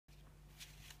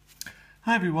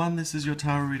Hi everyone, this is your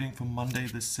tarot reading for Monday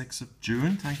the 6th of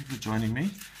June. Thank you for joining me.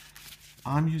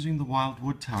 I'm using the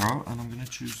Wildwood Tarot and I'm going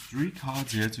to choose 3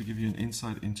 cards here to give you an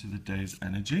insight into the day's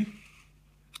energy,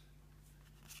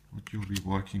 what you'll be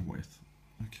working with.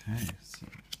 Okay, so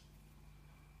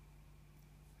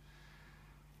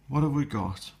what have we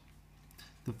got?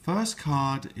 The first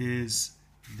card is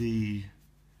the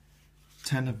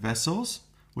Ten of Vessels,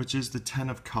 which is the Ten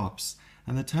of Cups.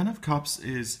 And the Ten of Cups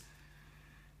is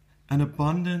an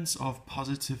abundance of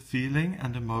positive feeling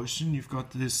and emotion. You've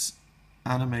got this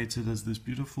animated as this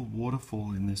beautiful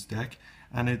waterfall in this deck,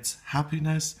 and it's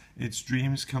happiness, it's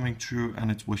dreams coming true,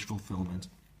 and it's wish fulfillment.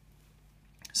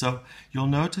 So you'll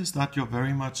notice that you're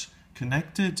very much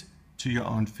connected to your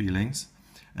own feelings,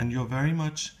 and you're very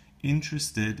much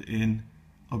interested in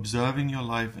observing your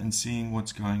life and seeing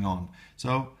what's going on.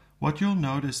 So what you'll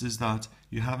notice is that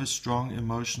you have a strong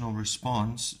emotional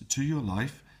response to your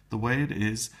life, the way it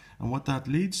is, and what that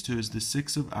leads to is the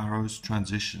Six of Arrows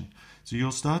transition. So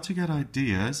you'll start to get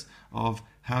ideas of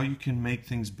how you can make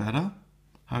things better,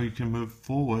 how you can move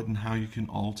forward, and how you can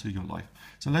alter your life.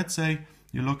 So let's say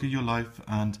you look at your life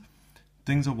and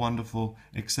things are wonderful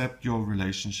except your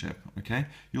relationship, okay?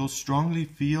 You'll strongly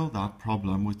feel that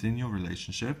problem within your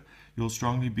relationship. You'll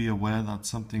strongly be aware that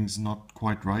something's not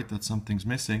quite right, that something's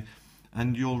missing,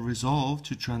 and you'll resolve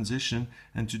to transition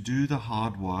and to do the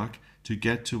hard work to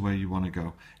get to where you want to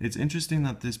go. It's interesting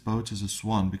that this boat is a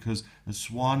swan, because a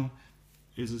swan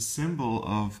is a symbol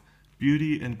of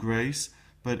beauty and grace,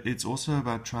 but it's also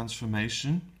about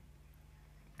transformation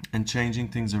and changing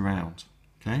things around.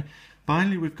 Okay.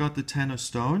 Finally, we've got the Ten of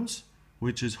Stones,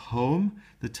 which is home.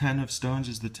 The Ten of Stones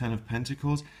is the Ten of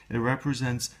Pentacles. It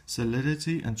represents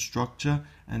solidity and structure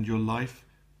and your life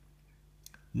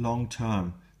long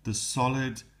term, the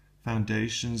solid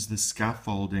foundations, the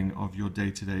scaffolding of your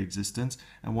day-to-day existence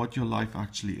and what your life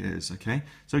actually is. Okay,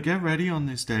 so get ready on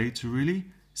this day to really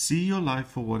see your life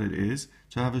for what it is,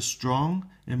 to have a strong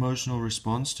emotional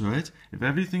response to it. If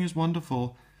everything is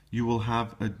wonderful, you will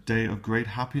have a day of great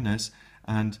happiness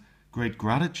and great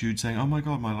gratitude, saying, oh my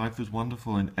God, my life is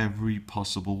wonderful in every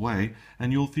possible way,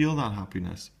 and you'll feel that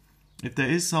happiness. If there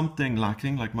is something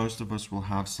lacking, like most of us will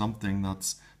have something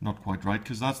that's not quite right,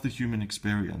 because that's the human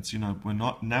experience. You know,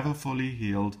 we're never fully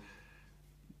healed.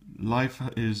 Life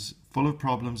is full of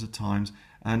problems at times,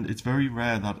 and it's very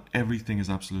rare that everything is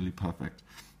absolutely perfect.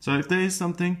 So if there is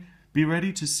something, be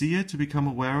ready to see it, to become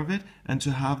aware of it, and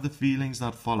to have the feelings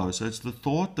that follow. So it's the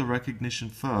thought, the recognition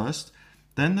first,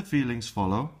 then the feelings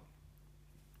follow,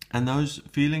 and those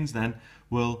feelings then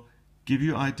will give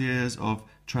you ideas of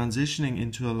transitioning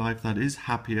into a life that is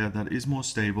happier, that is more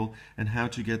stable, and how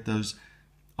to get those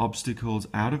obstacles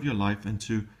out of your life and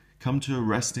to come to a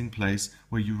resting place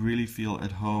where you really feel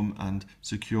at home and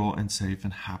secure and safe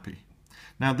and happy.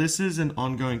 Now, this is an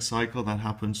ongoing cycle that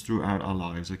happens throughout our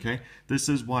lives, okay? This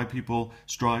is why people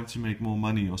strive to make more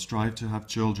money or strive to have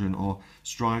children or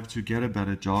strive to get a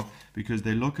better job, because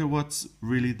they look at what's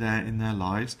really there in their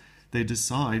lives. They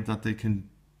decide that they can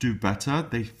do better.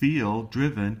 They feel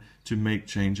driven to make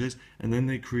changes, and then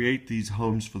they create these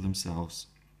homes for themselves.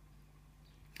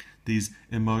 These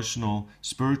emotional,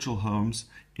 spiritual homes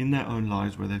in their own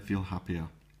lives where they feel happier.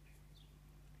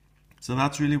 So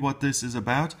that's really what this is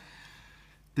about.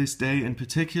 This day in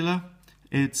particular,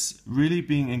 it's really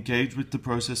being engaged with the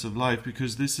process of life,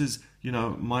 because this is, you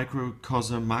know,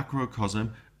 microcosm,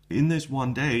 macrocosm. In this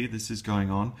one day, this is going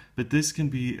on, but this can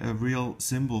be a real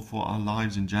symbol for our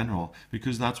lives in general,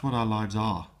 because that's what our lives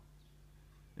are.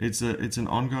 It's an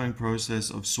ongoing process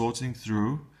of sorting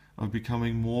through, of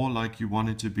becoming more like you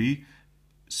wanted to be,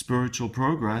 spiritual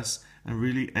progress, and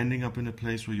really ending up in a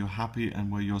place where you're happy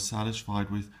and where you're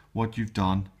satisfied with what you've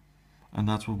done. And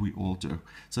that's what we all do.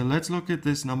 So let's look at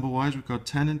this number-wise. We've got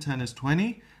 10 and 10 is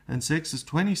 20, and 6 is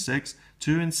 26,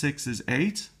 2 and 6 is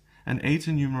 8, and 8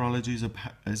 in numerology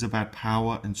is about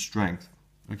power and strength.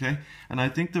 Okay? And I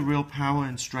think the real power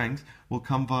and strength will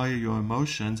come via your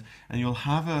emotions, and you'll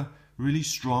have a really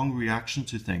strong reaction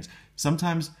to things.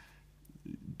 Sometimes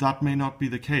that may not be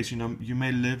the case. You know, you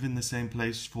may live in the same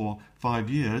place for 5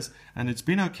 years and it's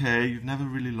been okay. You've never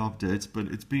really loved it, but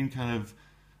it's been kind of,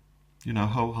 you know,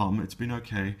 ho-hum. It's been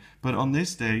okay. But on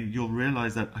this day, you'll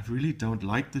realize that I really don't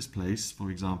like this place, for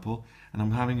example, and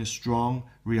I'm having a strong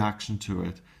reaction to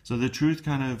it. So the truth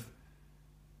kind of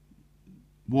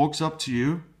walks up to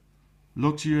you,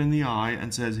 looks you in the eye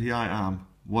and says, here I am.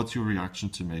 What's your reaction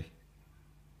to me?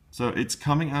 So it's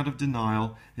coming out of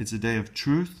denial. It's a day of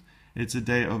truth. It's a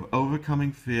day of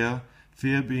overcoming fear,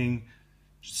 fear being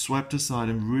swept aside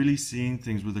and really seeing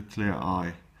things with a clear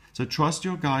eye. So trust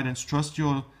your guidance, trust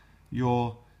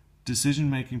your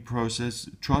decision-making process.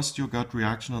 Trust your gut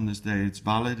reaction on this day. It's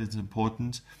valid, it's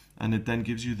important, and it then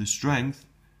gives you the strength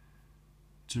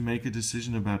to make a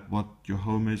decision about what your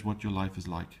home is, what your life is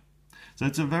like. So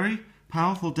it's a very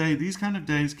powerful day. These kind of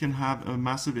days can have a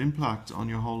massive impact on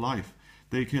your whole life.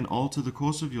 They can alter the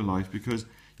course of your life because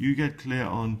you get clear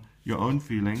on your own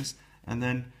feelings, and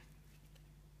then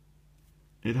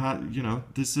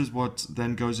this is what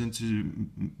then goes into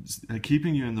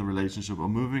keeping you in the relationship, or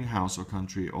moving house or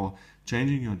country, or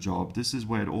changing your job. This is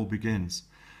where it all begins.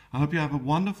 I hope you have a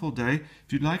wonderful day.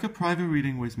 If you'd like a private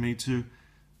reading with me to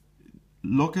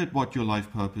look at what your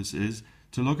life purpose is,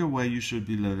 to look at where you should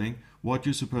be living, what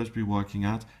you're supposed to be working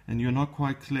at, and you're not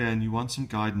quite clear and you want some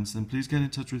guidance, then please get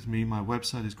in touch with me. My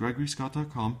website is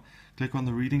gregoryscott.com. Click on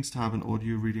the readings tab and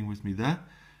audio reading with me there.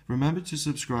 Remember to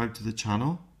subscribe to the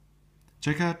channel.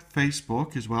 Check out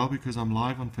Facebook as well, because I'm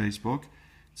live on Facebook.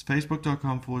 It's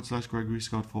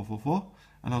facebook.com/GregoryScott444,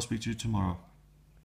 and I'll speak to you tomorrow.